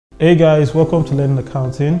Hey guys, welcome to Learning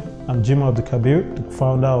Accounting. I'm Jim Abdulkabir, the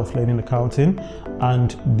founder of Learning Accounting,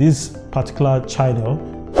 and this particular channel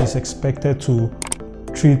is expected to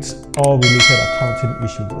treat all related accounting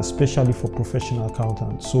issues, especially for professional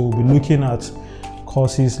accountants. So we'll be looking at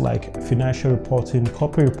courses like financial reporting,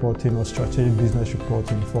 corporate reporting, or strategic business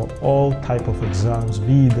reporting for all type of exams,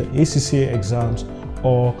 be it the ACCA exams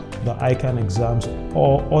or the ICANN exams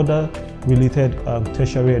or other related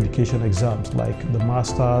tertiary education exams like the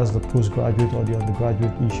master's, the postgraduate or the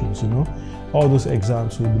undergraduate issues. All those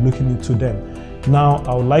exams, we'll be looking into them. Now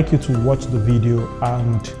I would like you to watch the video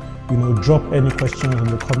and drop any questions in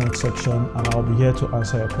the comment section, and I'll be here to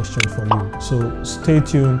answer your question for you. So stay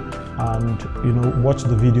tuned and watch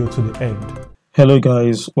the video to the end. Hello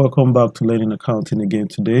guys, welcome back to Learning Accounting again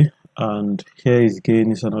today, and here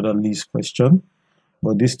is another Lease question.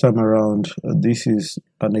 But this time around, this is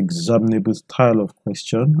an examinable style of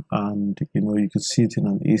question, and you could see it in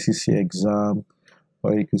an ACCA exam,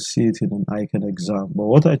 or you could see it in an ICANN exam. But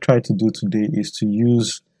what I try to do today is to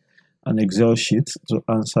use an Excel sheet to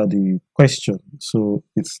answer the question. So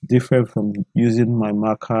it's different from using my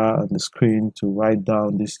marker and the screen to write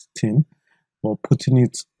down this thing, or putting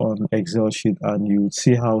it on Excel sheet, and you would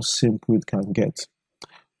see how simple it can get.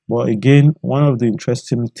 But again, one of the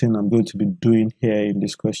interesting things I'm going to be doing here in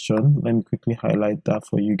this question, let me quickly highlight that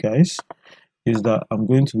for you guys, is that I'm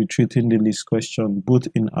going to be treating the Lease question both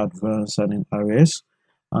in advance and in IFRS,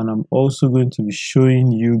 and I'm also going to be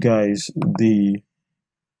showing you guys the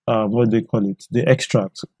the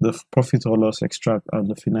extract, the profit or loss extract and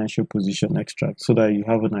the financial position extract, so that you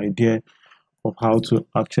have an idea of how to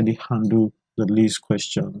actually handle the Lease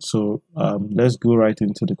question. So let's go right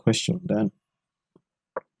into the question then.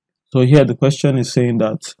 So here the question is saying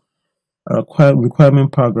that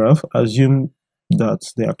requirement paragraph, assume that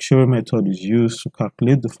the actuarial method is used to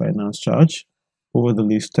calculate the finance charge over the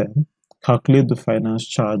lease term, calculate the finance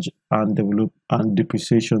charge and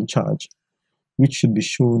depreciation charge, which should be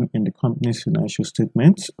shown in the company's financial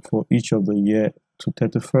statements for each of the year to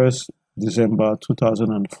 31st December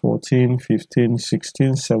 2014, 15,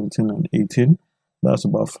 16, 17, and 18. That's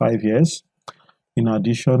about 5 years. In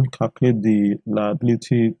addition, calculate the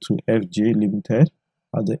liability to FJ Limited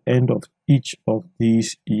at the end of each of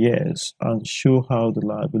these years and show how the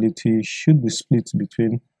liability should be split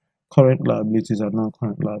between current liabilities and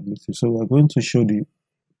non-current liabilities. So we're going to show the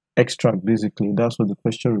extract basically. That's what the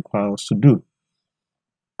question requires us to do.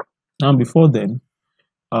 Now before then,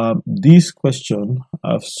 this question,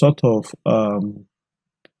 I've sort of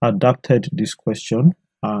adapted this question,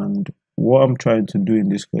 and what I'm trying to do in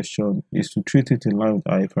this question is to treat it in line with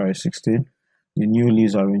IFRS 16, the new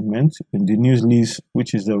lease arrangement, in the new lease,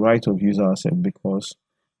 which is the right of use asset, because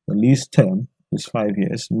the lease term is 5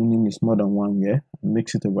 years, meaning it's more than 1 year, and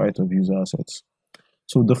makes it a right of use assets.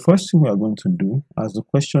 So the first thing we are going to do, as the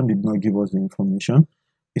question did not give us the information,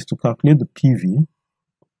 is to calculate the PV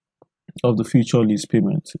of the future lease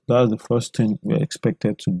payment. That's the first thing we're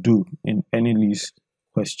expected to do in any lease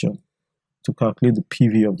question, to calculate the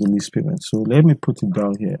PV of the lease payment. So let me put it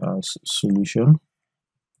down here as solution.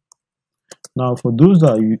 Now for those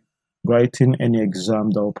that are writing any exam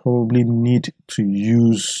that will probably need to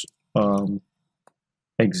use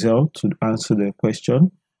Excel to answer the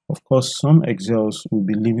question, of course some Excels will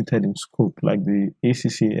be limited in scope, like the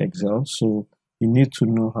ACCA Excel, so you need to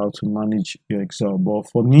know how to manage your Excel. But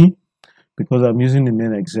for me, because I'm using the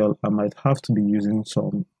main Excel, I might have to be using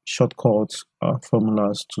some shortcuts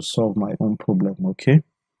formulas to solve my own problem. Okay,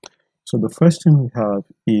 so the first thing we have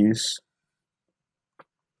is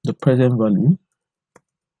the present value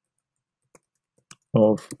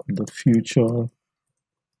of the future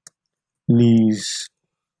lease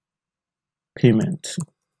payment.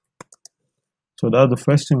 So that's the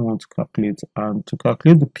first thing we want to calculate, and to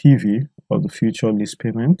calculate the PV of the future lease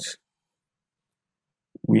payment,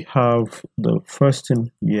 we have the first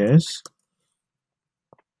in years,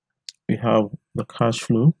 we have the cash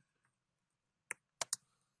flow,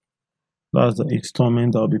 that's the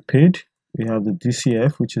installment that will be paid. We have the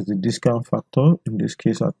DCF, which is the discount factor, in this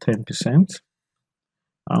case at 10%,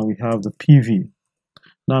 and we have the PV.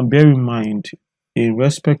 Now bear in mind, in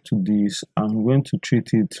respect to this, I'm going to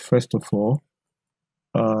treat it first of all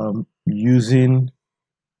using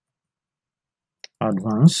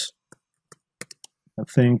advance. I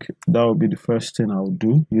think that will be the first thing I'll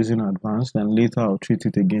do, using advance, then later I'll treat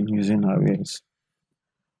it again using arrays.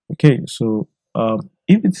 Okay, so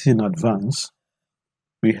if it's in advance,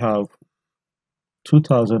 we have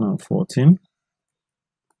 2014,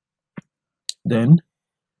 then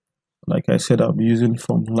like I said, I'll be using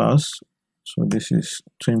formulas, so this is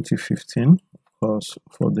 2015, of course,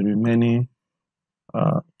 for the remaining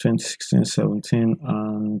 2016, 17,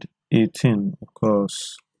 and 18, of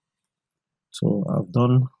course. So I've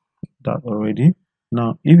done that already.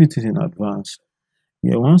 Now, if it is in advance,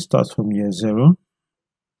 year 1 starts from year 0,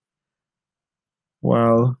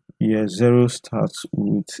 while year 0 starts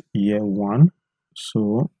with year 1.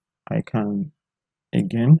 So I can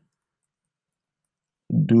again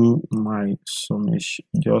do my summation,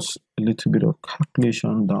 just a little bit of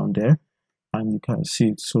calculation down there, and you can see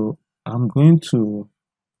it. So I'm going to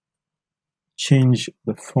change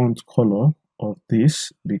the font color of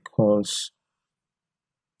this because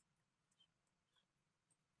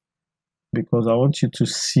I want you to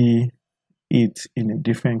see it in a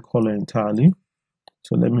different color entirely.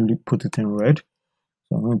 So let me put it in red.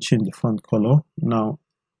 So I'm going to change the font color. Now,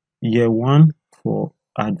 year 1 for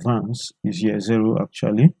advance is year 0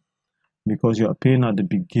 actually, because you are paying at the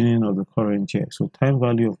beginning of the current year. So time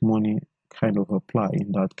value of money kind of apply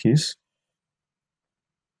in that case.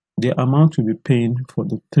 The amount you'll be paying for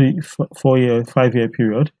the 5-year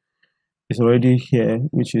period is already here,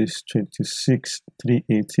 which is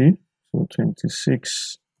 26,380. So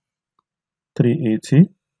 26,380,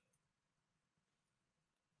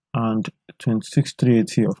 and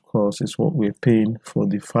 26,380 of course is what we're paying for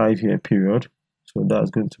the 5-year period. So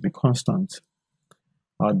that's going to be constant.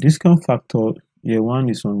 Our discount factor, year 1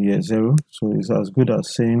 is on year 0, so it's as good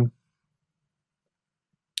as saying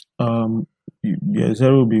year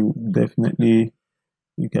 0 will be definitely,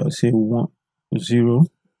 you can say 0,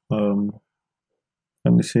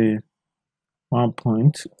 let me say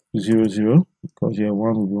 1.00, because year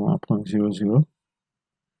 1 will be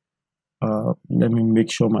 1.00. Let me make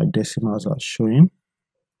sure my decimals are showing.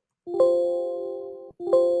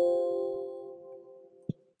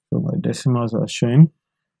 So my decimals are showing.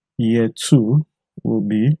 Year 2 will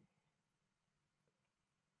be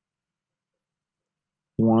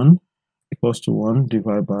 1 equals to 1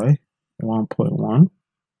 divided by 1.1.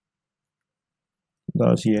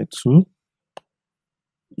 That's year 2.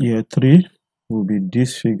 Year 3 will be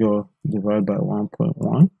this figure divided by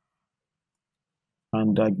 1.1,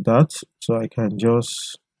 and like that. So I can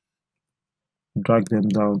just drag them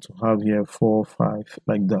down to have here 4, 5,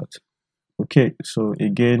 like that. Okay, so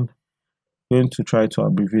again, going to try to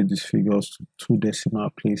abbreviate these figures to 2 decimal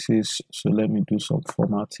places. So let me do some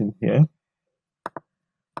formatting here.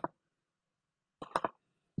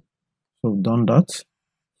 So I've done that.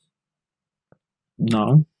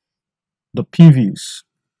 Now, the PVs.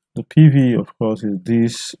 The PV, of course, is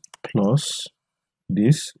this plus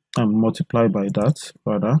this, and multiplied by that,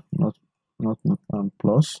 rather, not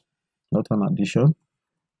plus, not an addition.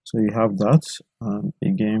 So you have that, and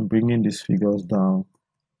again, bringing these figures down,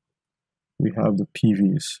 we have the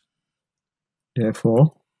PVs.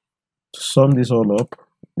 Therefore, to sum this all up,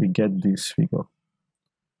 we get this figure.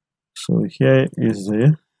 So here is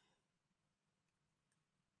the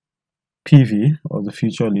PV of the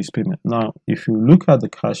future lease payment. Now, if you look at the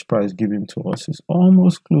cash price given to us, it's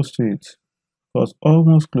almost close to it. It was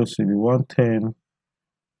almost close to the 110,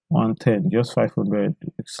 just 500,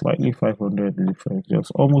 it's slightly 500 difference,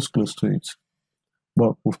 just almost close to it.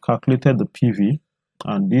 But we've calculated the PV,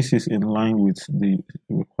 and this is in line with the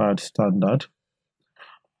required standard.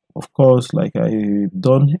 Of course, like I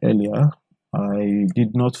done earlier, I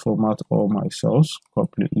did not format all my cells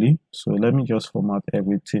completely. So let me just format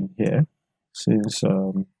everything here, since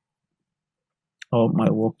all my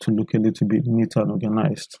work to look a little bit neat and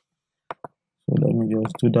organized. So let me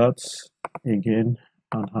just do that again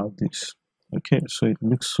and have this. Okay, so it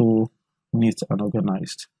looks so neat and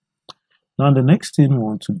organized. Now the next thing we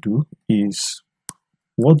want to do is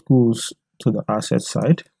what goes to the asset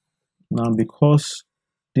side. Now, because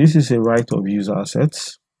this is a right of use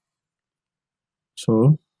assets,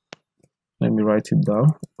 so let me write it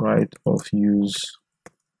down. Right of use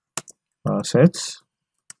assets.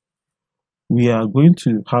 We are going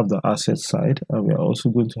to have the asset side, and we are also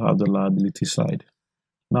going to have the liability side.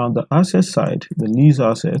 Now, the asset side, the lease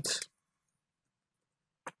assets,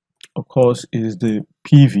 of course, is the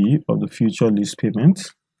PV of the future lease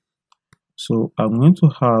payment. So I'm going to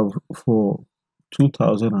have for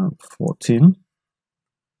 2014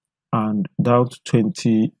 and down to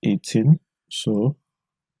 2018. So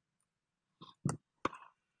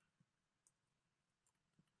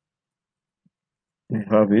we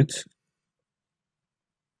have it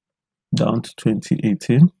down to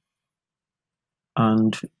 2018,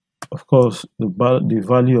 and of course the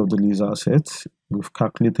value of the lease assets, we've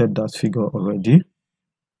calculated that figure already.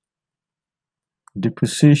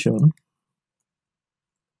 Depreciation,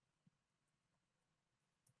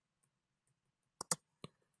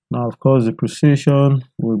 now of course depreciation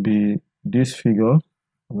will be this figure.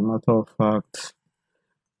 As a matter of fact,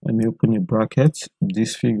 Let me open a bracket,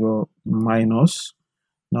 this figure minus.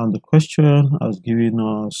 Now the question has given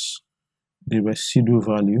us the residual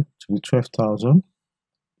value to be 12,000.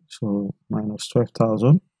 So minus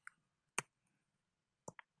 12,000,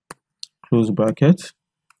 close bracket,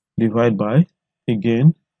 divide by,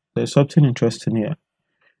 again, there's something interesting here.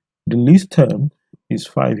 The lease term is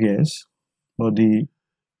 5 years, but the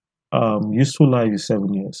useful life is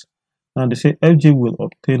 7 years. Now they say FJ will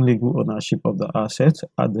obtain legal ownership of the asset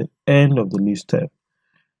at the end of the lease term.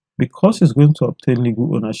 Because it's going to obtain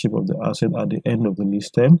legal ownership of the asset at the end of the lease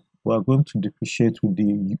term, we are going to depreciate with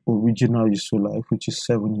the original useful life, which is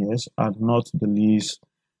 7 years, and not the lease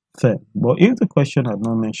term. But if the question had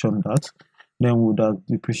not mentioned that, then we would have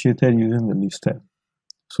depreciated using the lease term.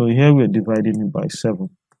 So here we're dividing it by 7.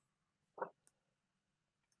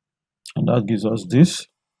 And that gives us this.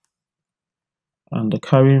 And the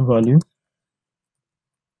carrying value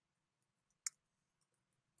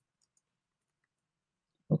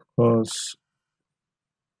of course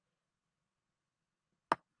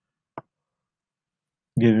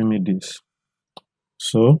giving me this.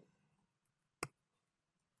 So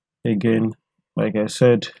again, like I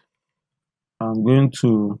said, I'm going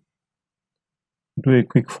to do a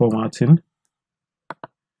quick formatting.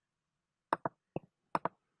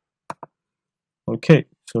 Okay,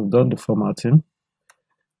 so I've done the formatting.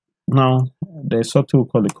 Now there's something we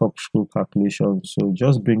call the corkscrew calculation. So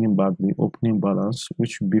just bringing back the opening balance,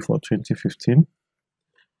 which would be for 2015.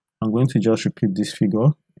 I'm going to just repeat this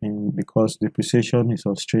figure, and because depreciation is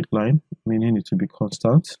on straight line, meaning it will be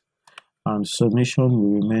constant, and summation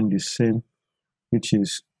will remain the same, which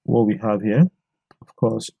is what we have here, of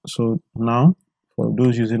course. So now, for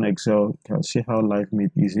those using Excel, you can see how life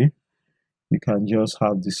made easy. You can just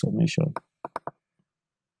have the summation.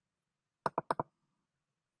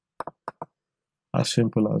 As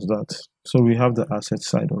simple as that. So we have the asset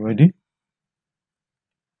side already.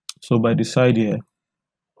 So by the side here,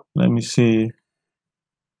 let me say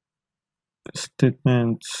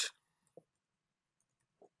statement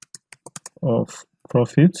of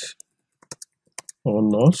profit or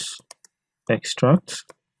loss, extract.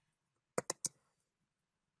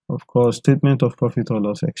 Of course, statement of profit or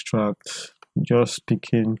loss extract, just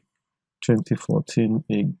picking 2014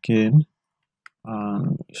 again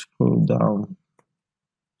and scroll down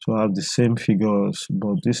to have the same figures,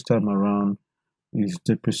 but this time around is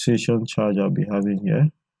depreciation charge I'll be having here.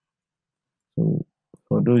 So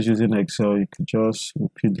for those using Excel, you could just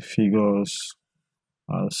repeat the figures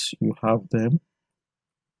as you have them.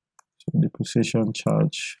 So depreciation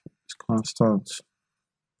charge is constant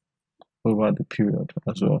over the period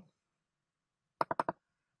as well.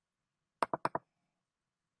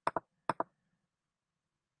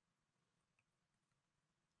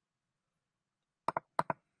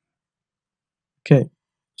 Okay,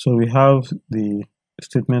 so we have the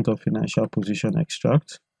statement of financial position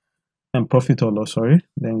extract and profit or loss, sorry.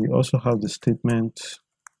 Then we also have the statement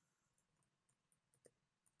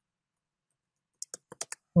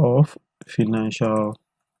of financial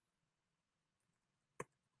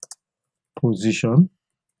position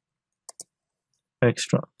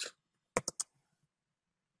extract.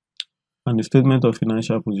 And the statement of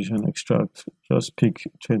financial position extract, just pick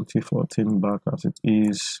 2014 back as it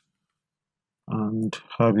is and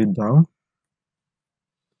have it down.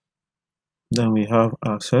 Then we have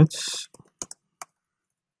assets.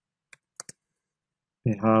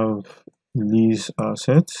 We have lease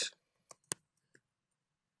assets.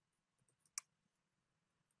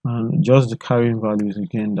 And just the carrying values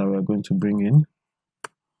again that we're going to bring in.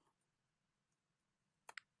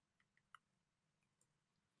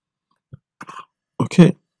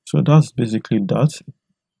 Okay, so that's basically that.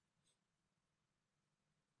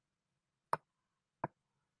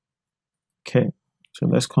 Okay, so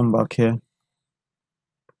let's come back here.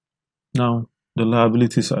 Now, the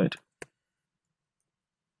liability side.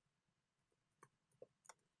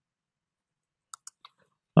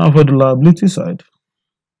 Now for the liability side,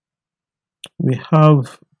 we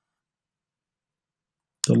have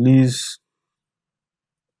the lease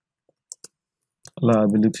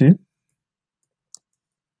liability.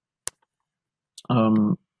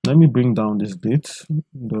 Let me bring down this date,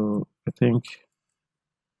 though I think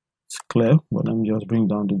it's clear, but let me just bring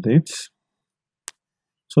down the dates.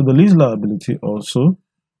 So the lease liability also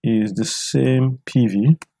is the same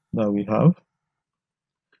PV that we have.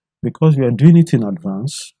 Because we are doing it in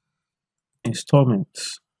advance,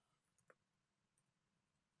 installments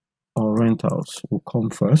or rentals will come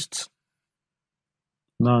first.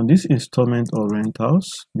 Now this installment or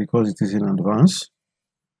rentals, because it is in advance,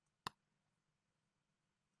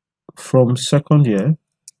 from second year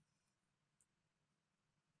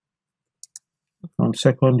from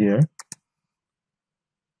second year,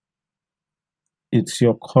 it's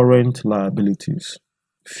your current liabilities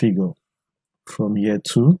figure. From year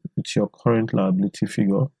 2, it's your current liability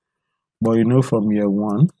figure. But you know, from year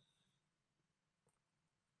 1,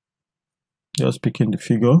 just picking the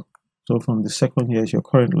figure. So from the second year is your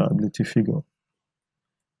current liability figure.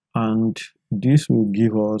 And this will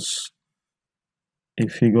give us a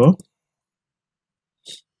figure.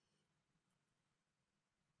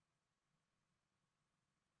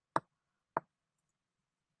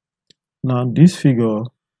 Now this figure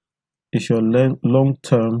is your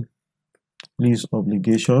long-term lease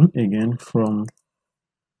obligation, again from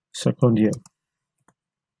second year.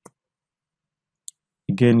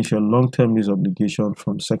 Again, it's your long-term lease obligation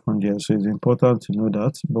from second year, so it's important to know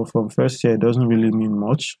that. But from first year, it doesn't really mean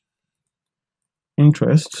much.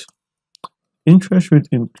 Interest rate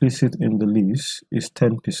implicit in the lease is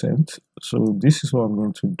 10%. So this is what I'm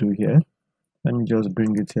going to do here. Let me just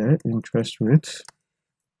bring it here. Interest rate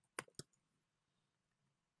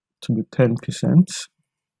to be 10%.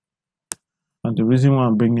 And the reason why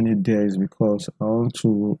I'm bringing it there is because I want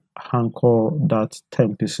to anchor that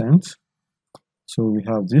 10%. So we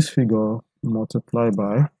have this figure multiplied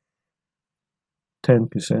by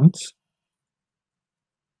 10%.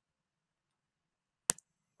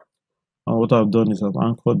 And what I've done is I've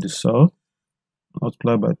anchored the cell,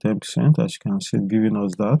 multiplied by 10%, as you can see, giving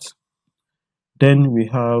us that. Then we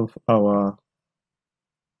have our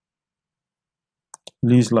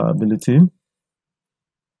lease liability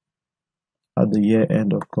at the year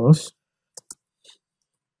end, of course.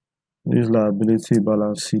 Lease liability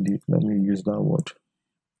balance CD. Let me use that word.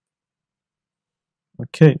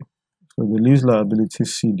 Okay, so the lease liability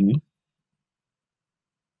CD,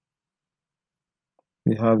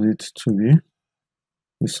 we have it to be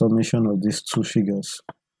the summation of these two figures.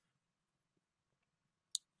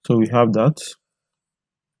 So we have that.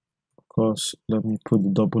 Of course, let me put the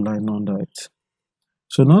double line under it.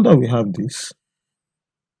 So now that we have this,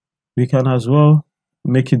 we can as well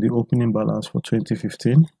make it the opening balance for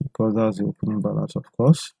 2015, because that's the opening balance, of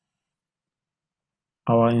course.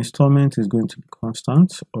 Our installment is going to be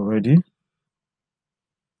constant already.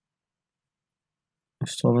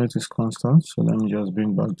 Installment is constant, so let me just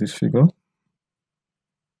bring back this figure.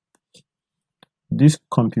 This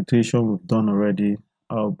computation we've done already,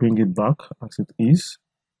 I'll bring it back as it is.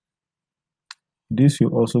 This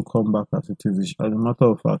will also come back as it is. As a matter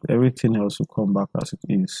of fact, everything else will come back as it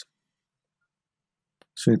is.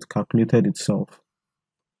 So it calculated itself.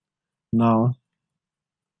 Now,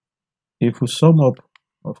 if we sum up,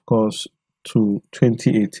 of course, to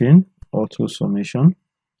 2018 auto summation,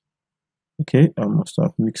 okay, I must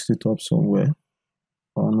have mixed it up somewhere.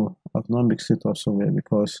 Oh no, I've not mixed it up somewhere,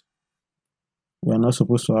 because we are not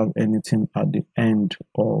supposed to have anything at the end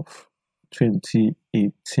of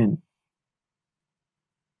 2018.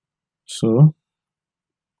 So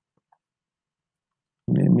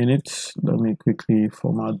in a minute, let me quickly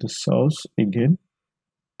format the cells again.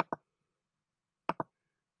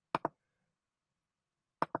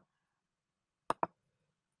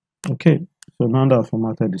 Okay, so now that I've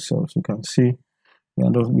formatted the cells, you can see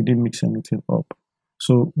we didn't mix anything up.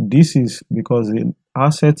 So this is because the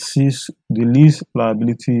asset sees the lease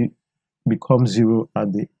liability becomes 0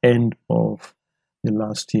 at the end of the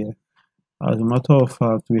last year. As a matter of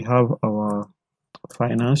fact, we have our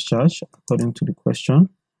finance charge according to the question,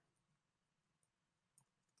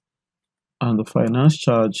 and the finance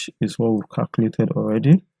charge is what we've calculated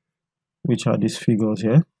already, which are these figures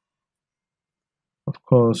here. Of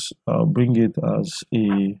course, I'll bring it as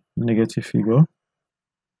a negative figure.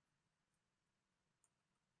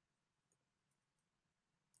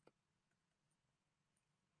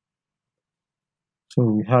 So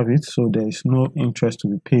we have it, so there is no interest to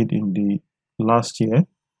be paid in the last year.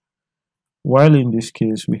 While in this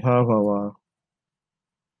case, we have our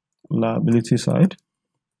liability side,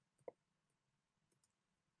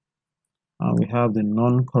 and we have the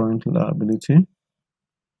non-current liability.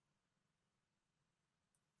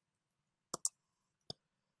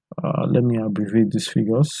 Let me abbreviate these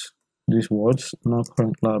figures, these words: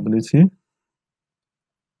 non-current liability,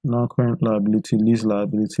 lease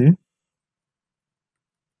liability,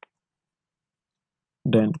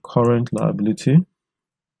 then current liability,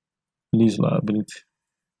 lease liability.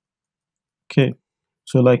 Okay,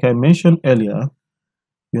 so like I mentioned earlier,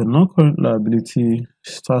 your non-current liability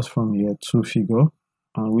starts from year 2 figure,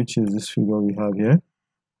 and which is this figure we have here.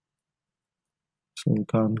 So we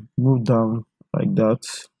can move down like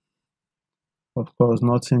that. Of course,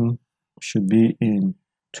 nothing should be in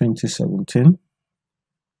 2017.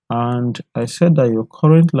 And I said that your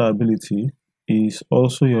current liability is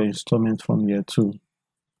also your installment from year 2.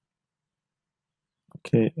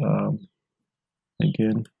 Okay,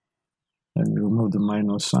 again, let me remove the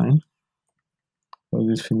minus sign for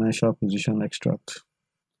this financial position extract.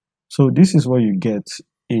 So this is what you get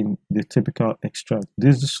in the typical extract.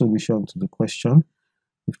 This is the solution to the question.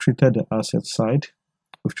 We've treated the asset side,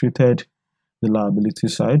 we've treated the liability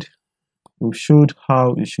side, we've showed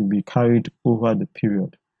how it should be carried over the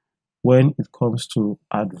period when it comes to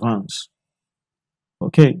advance.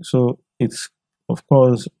 Okay, so it's, of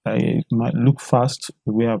course, it might look fast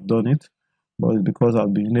the way I've done it, but it's because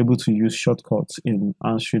I've been able to use shortcuts in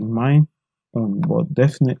answering mine own. But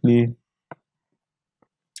definitely,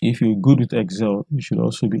 if you're good with Excel, you should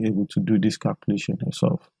also be able to do this calculation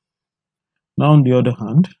yourself. Now, on the other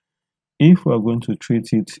hand, if we are going to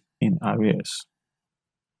treat it in arrears,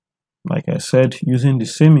 like I said, using the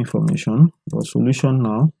same information, the solution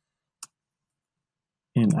now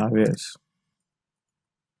in arrears.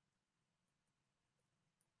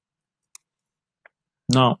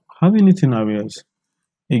 Now, having it in arrears,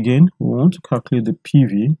 again, we want to calculate the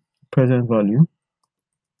PV, present value,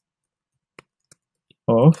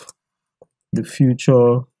 of the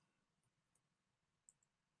future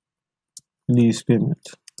lease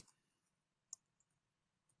payment.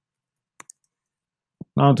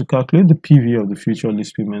 Now, to calculate the PV of the future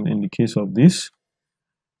lease payment in the case of this,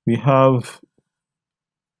 we have,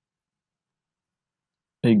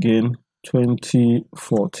 again,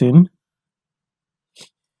 2014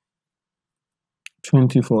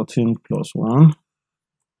 plus 1,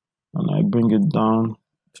 and I bring it down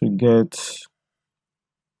to get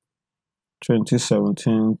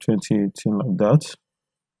 2017, 2018, like that.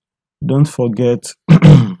 Don't forget,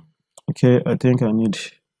 okay, I think I need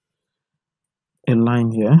a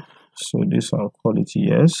line here, so this I'll call it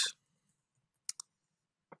years.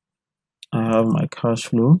 I have my cash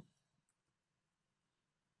flow.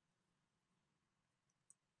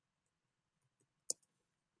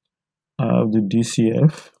 I have the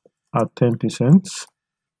DCF at 10%,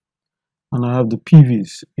 and I have the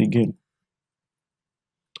PVs again.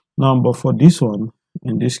 Now, but for this one,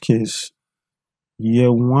 in this case,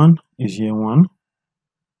 year 1 is year 1,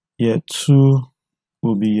 year 2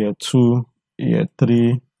 will be year 2, year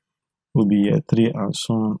 3 will be year 3, and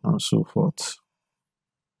so on and so forth.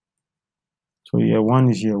 So year 1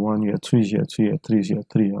 is year 1, year 2 is year 2, year 3 is year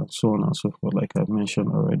 3, and so on and so forth, like I mentioned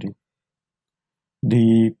already.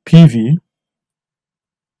 The PV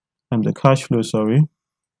and the cash flow, sorry,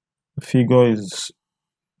 the figure is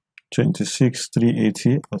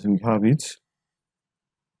 26,380 as we have it,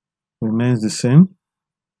 remains the same.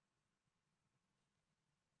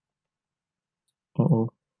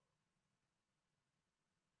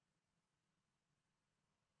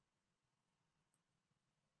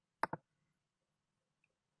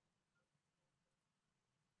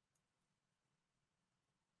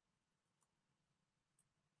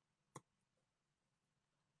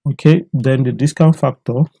 Okay, then the discount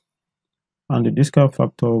factor, and the discount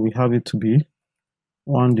factor, we have it to be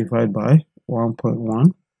 1 divided by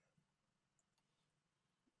 1.1,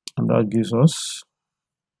 and that gives us,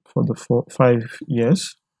 for the 5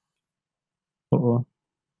 years,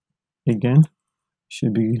 again,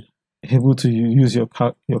 should be able to use your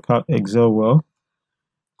Excel well,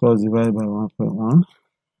 because divided by 1.1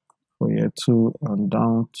 for year 2, and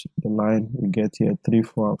down to the line we get here 3,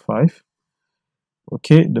 4, and 5.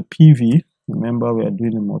 Okay, the PV, remember we are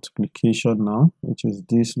doing a multiplication now, which is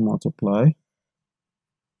this multiply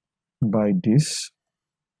by this,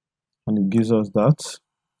 and it gives us that,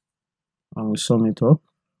 and we sum it up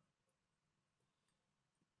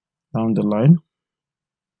down the line,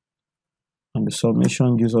 and the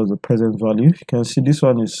summation gives us the present value. You can see this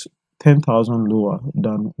one is 10,000 lower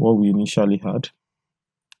than what we initially had.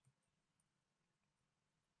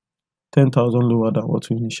 10,000 lower than what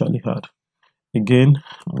we initially had. Again,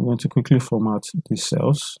 I'm going to quickly format these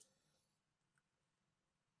cells.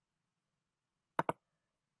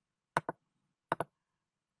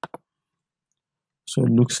 So it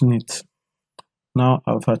looks neat. Now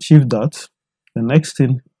I've achieved that. The next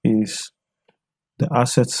thing is the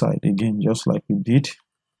asset side, again, just like we did.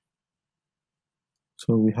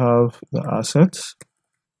 So we have the assets,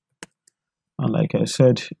 and like I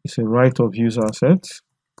said, it's a right of use asset.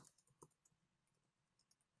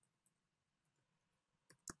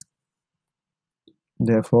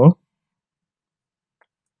 Therefore,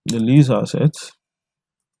 the lease assets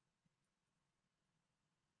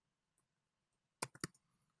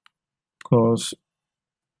because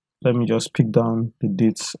let me just pick down the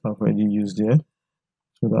dates I've already used there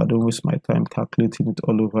so that I don't waste my time calculating it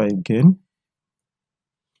all over again.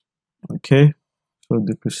 Okay, so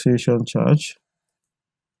depreciation charge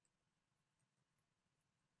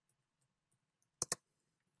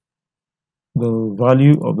the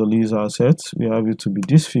value of the lease assets, we have it to be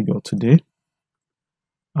this figure today,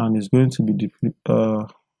 and it's going to be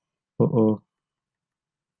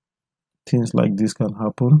things like this can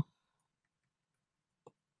happen.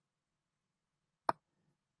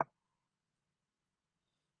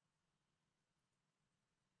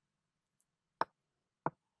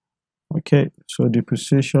 Okay, so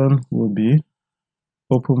depreciation will be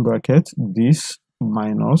open bracket this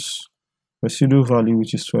minus residual value,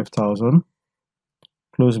 which is 12,000,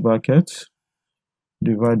 close bracket,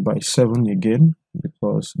 divide by 7 again,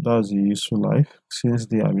 because that's the useful life, since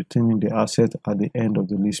they are retaining the asset at the end of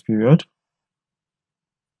the lease period.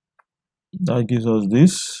 That gives us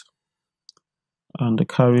this, and the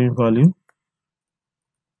carrying value,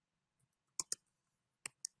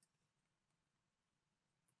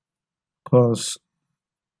 because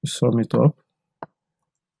we sum it up,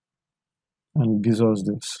 and it gives us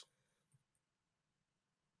this.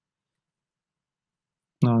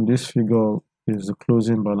 Now this figure is the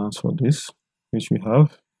closing balance for this, which we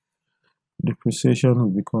have. Depreciation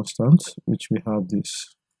will be constant, which we have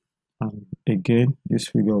this, and again this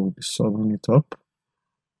figure will be summing it up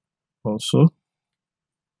also.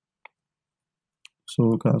 So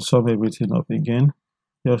we can sum everything up again,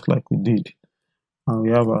 just like we did, and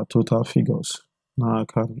we have our total figures. Now I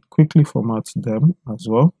can quickly format them as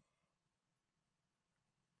well.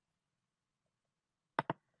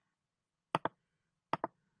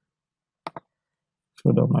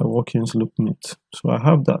 So that my workings look neat. So I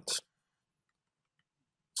have that.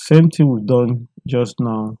 Same thing we've done just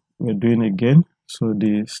now, we're doing again. So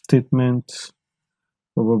the statement,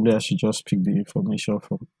 probably I should just pick the information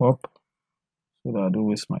from up so that I don't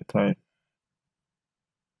waste my time.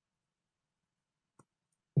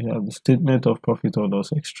 We have the statement of profit or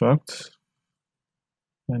loss extract.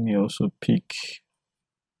 Let me also pick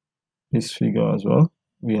this figure as well.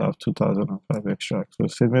 We have 2005 extract. So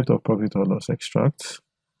statement of profit or loss extract.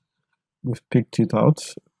 We've picked it out.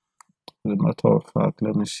 As a matter of fact,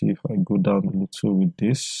 let me see if I go down a little with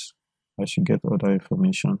this. I should get other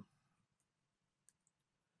information.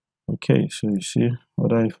 Okay, so you see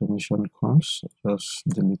other information comes. Just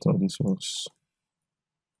delete all these ones.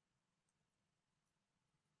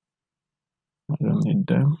 I don't need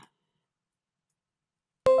them.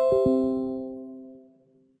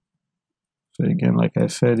 So again, like I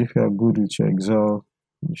said, if you are good with your Excel,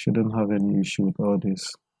 you shouldn't have any issue with all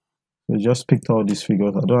this. So just picked all these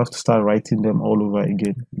figures. I don't have to start writing them all over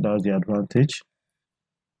again. That's the advantage.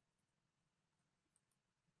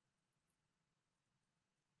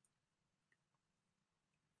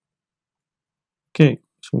 Okay,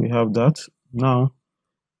 so we have that. Now,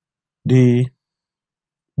 the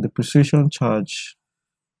depreciation charge,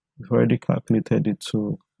 we've already calculated it,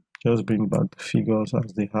 so just bring back the figures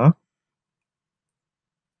as they are.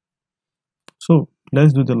 So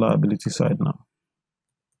let's do the liability side now.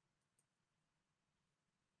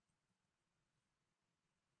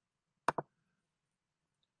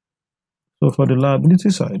 So for the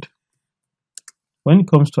liability side, when it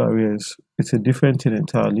comes to arrears, it's a different thing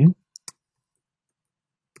entirely.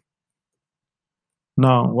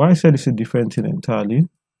 Now, why I said it's a different thing entirely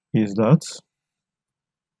is that,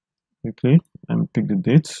 quickly, let me pick the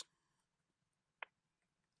dates.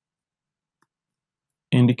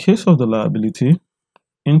 In the case of the liability,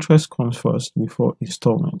 interest comes first before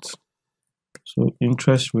installment. So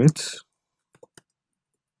interest rate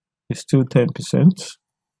is still 10%.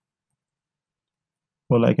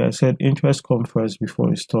 But like I said, interest comes first before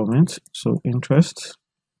installment. So interest,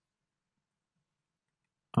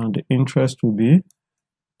 and the interest will be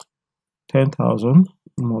 10,000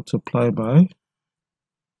 multiplied by,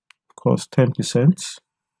 of course, 10%.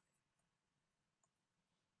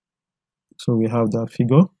 So we have that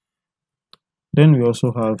figure. Then we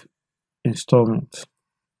also have installment.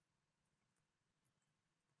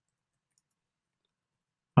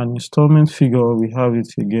 An installment figure, we have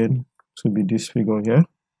it again to be this figure here,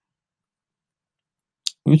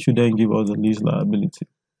 which will then give us the lease liability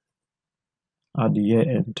at the year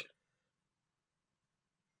end.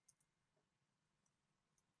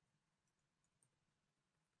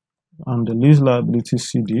 And the lease liability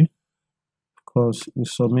CD, of course, the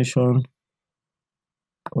summation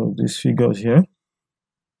of these figures here,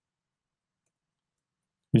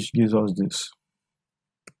 which gives us this.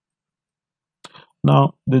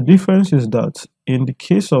 Now, the difference is that in the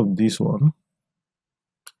case of this one,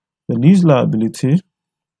 the lease liability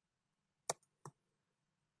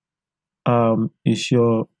is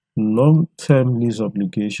your long-term lease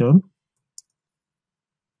obligation.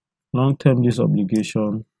 Long-term lease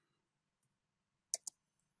obligation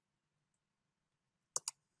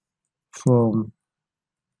from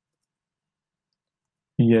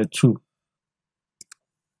year 2.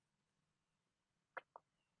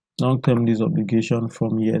 Long-term lease obligation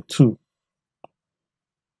from year 2.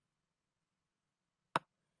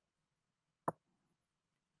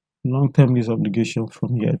 Long-term lease obligation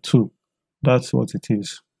from year 2. That's what it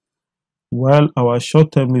is. While our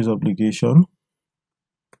short-term lease obligation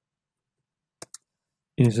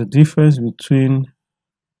is the difference between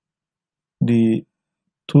the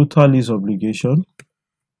total lease obligation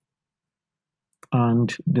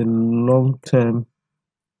and the long-term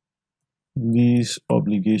lease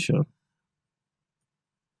obligation.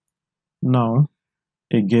 Now,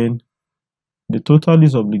 again, the total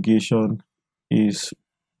lease obligation is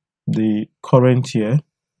the current year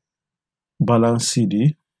balance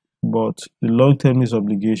CD, but the long-term lease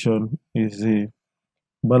obligation is the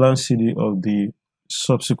balance CD of the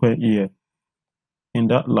subsequent year. In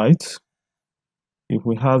that light, if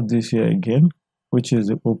we have this here again, which is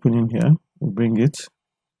the opening here, we bring it,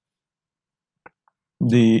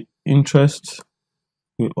 the interest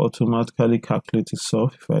will automatically calculate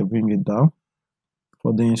itself if I bring it down.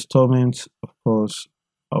 For the installments, of course,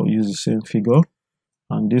 I'll use the same figure,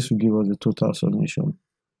 and this will give us the total summation.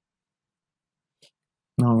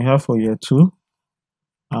 Now we have for year 2,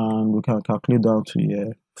 and we can calculate down to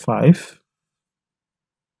year 5.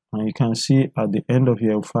 And you can see at the end of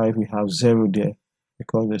year 5, we have 0 there,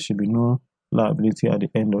 because there should be no liability at the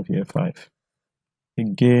end of year 5.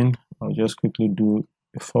 Again, I'll just quickly do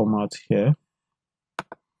a format here.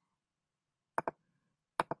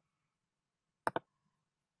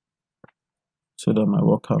 So that my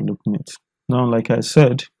work can look neat. Now, like I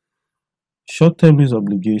said, short-term lease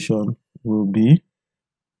obligation will be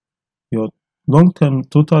your long-term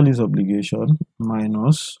total lease obligation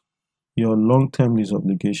minus your long-term lease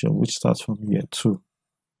obligation, which starts from year 2.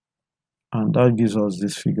 And that gives us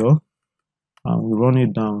this figure. And we run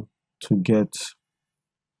it down to get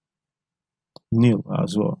nil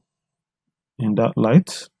as well. In that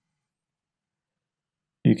light,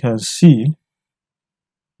 you can see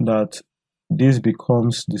that this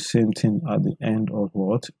becomes the same thing at the end of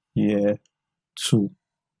what? Year 2.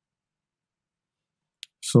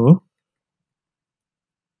 So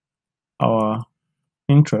our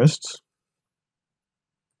interest,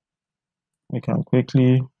 we can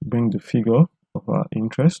quickly bring the figure of our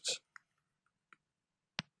interest.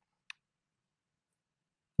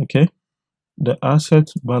 Okay, the asset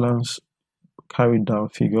balance carried down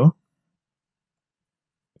figure,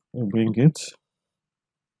 we bring it.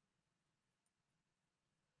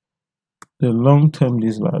 The long-term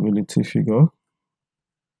lease liability figure,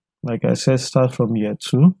 like I said, start from year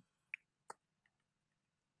 2.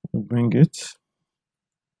 We bring it.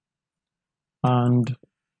 And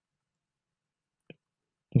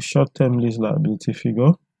the short-term lease liability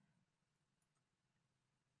figure,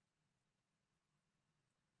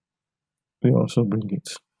 we also bring it.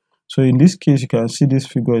 So in this case, you can see this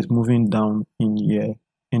figure is moving down in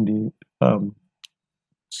the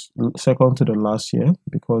second to the last year,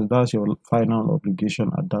 because that's your final obligation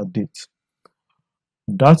at that date.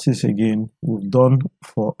 That is, again, we've done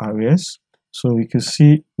for arrears. So you can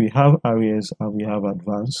see we have arrears and we have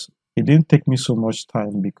advance. It didn't take me so much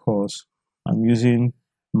time because I'm using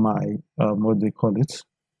my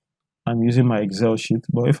I'm using my Excel sheet.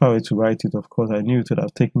 But if I were to write it, of course, I knew it would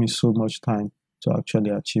have taken me so much time to actually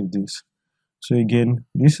achieve this. So again,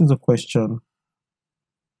 this is the question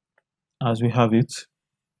as we have it,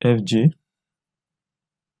 FJ,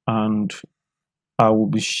 and I will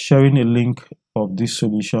be sharing a link of this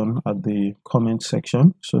solution at the comment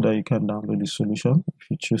section so that you can download the solution if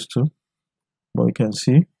you choose to. But you can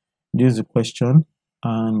see this is the question,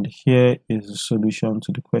 and here is the solution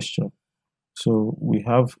to the question. So we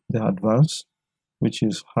have the advance, which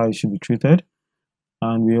is how it should be treated,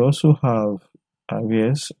 and we also have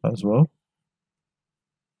arrears as well.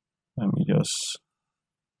 Let me just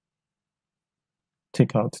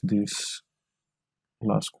take out this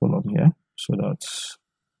last column here so that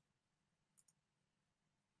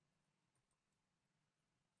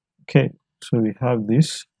okay, so we have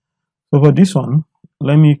this. So for this one,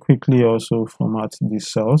 let me quickly also format these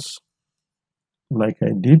cells like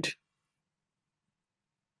I did.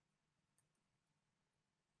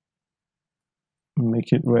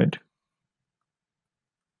 Make it red.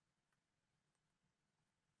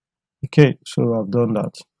 Okay, so I've done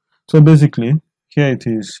that. So basically, here it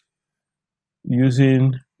is,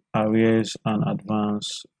 using arrears and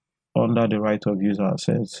advance under the right of use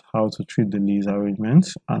assets, how to treat the lease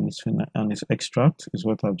arrangements and its extract is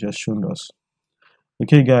what I've just shown us.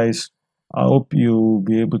 Okay guys, I hope you'll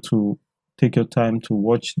be able to take your time to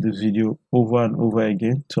watch the video over and over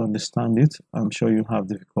again to understand it. I'm sure you have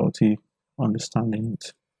difficulty understanding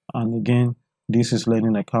it. And again, this is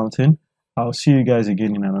Learning Accounting. I'll see you guys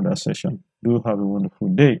again in another session. Do have a wonderful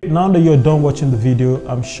day. Now that you're done watching the video,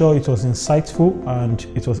 I'm sure it was insightful and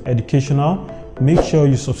it was educational. Make sure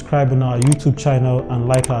you subscribe on our YouTube channel and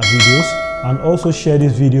like our videos, and also share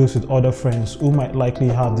these videos with other friends who might likely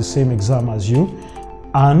have the same exam as you.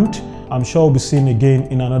 And I'm sure we'll be seeing again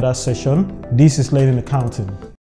in another session. This is Learning Accounting.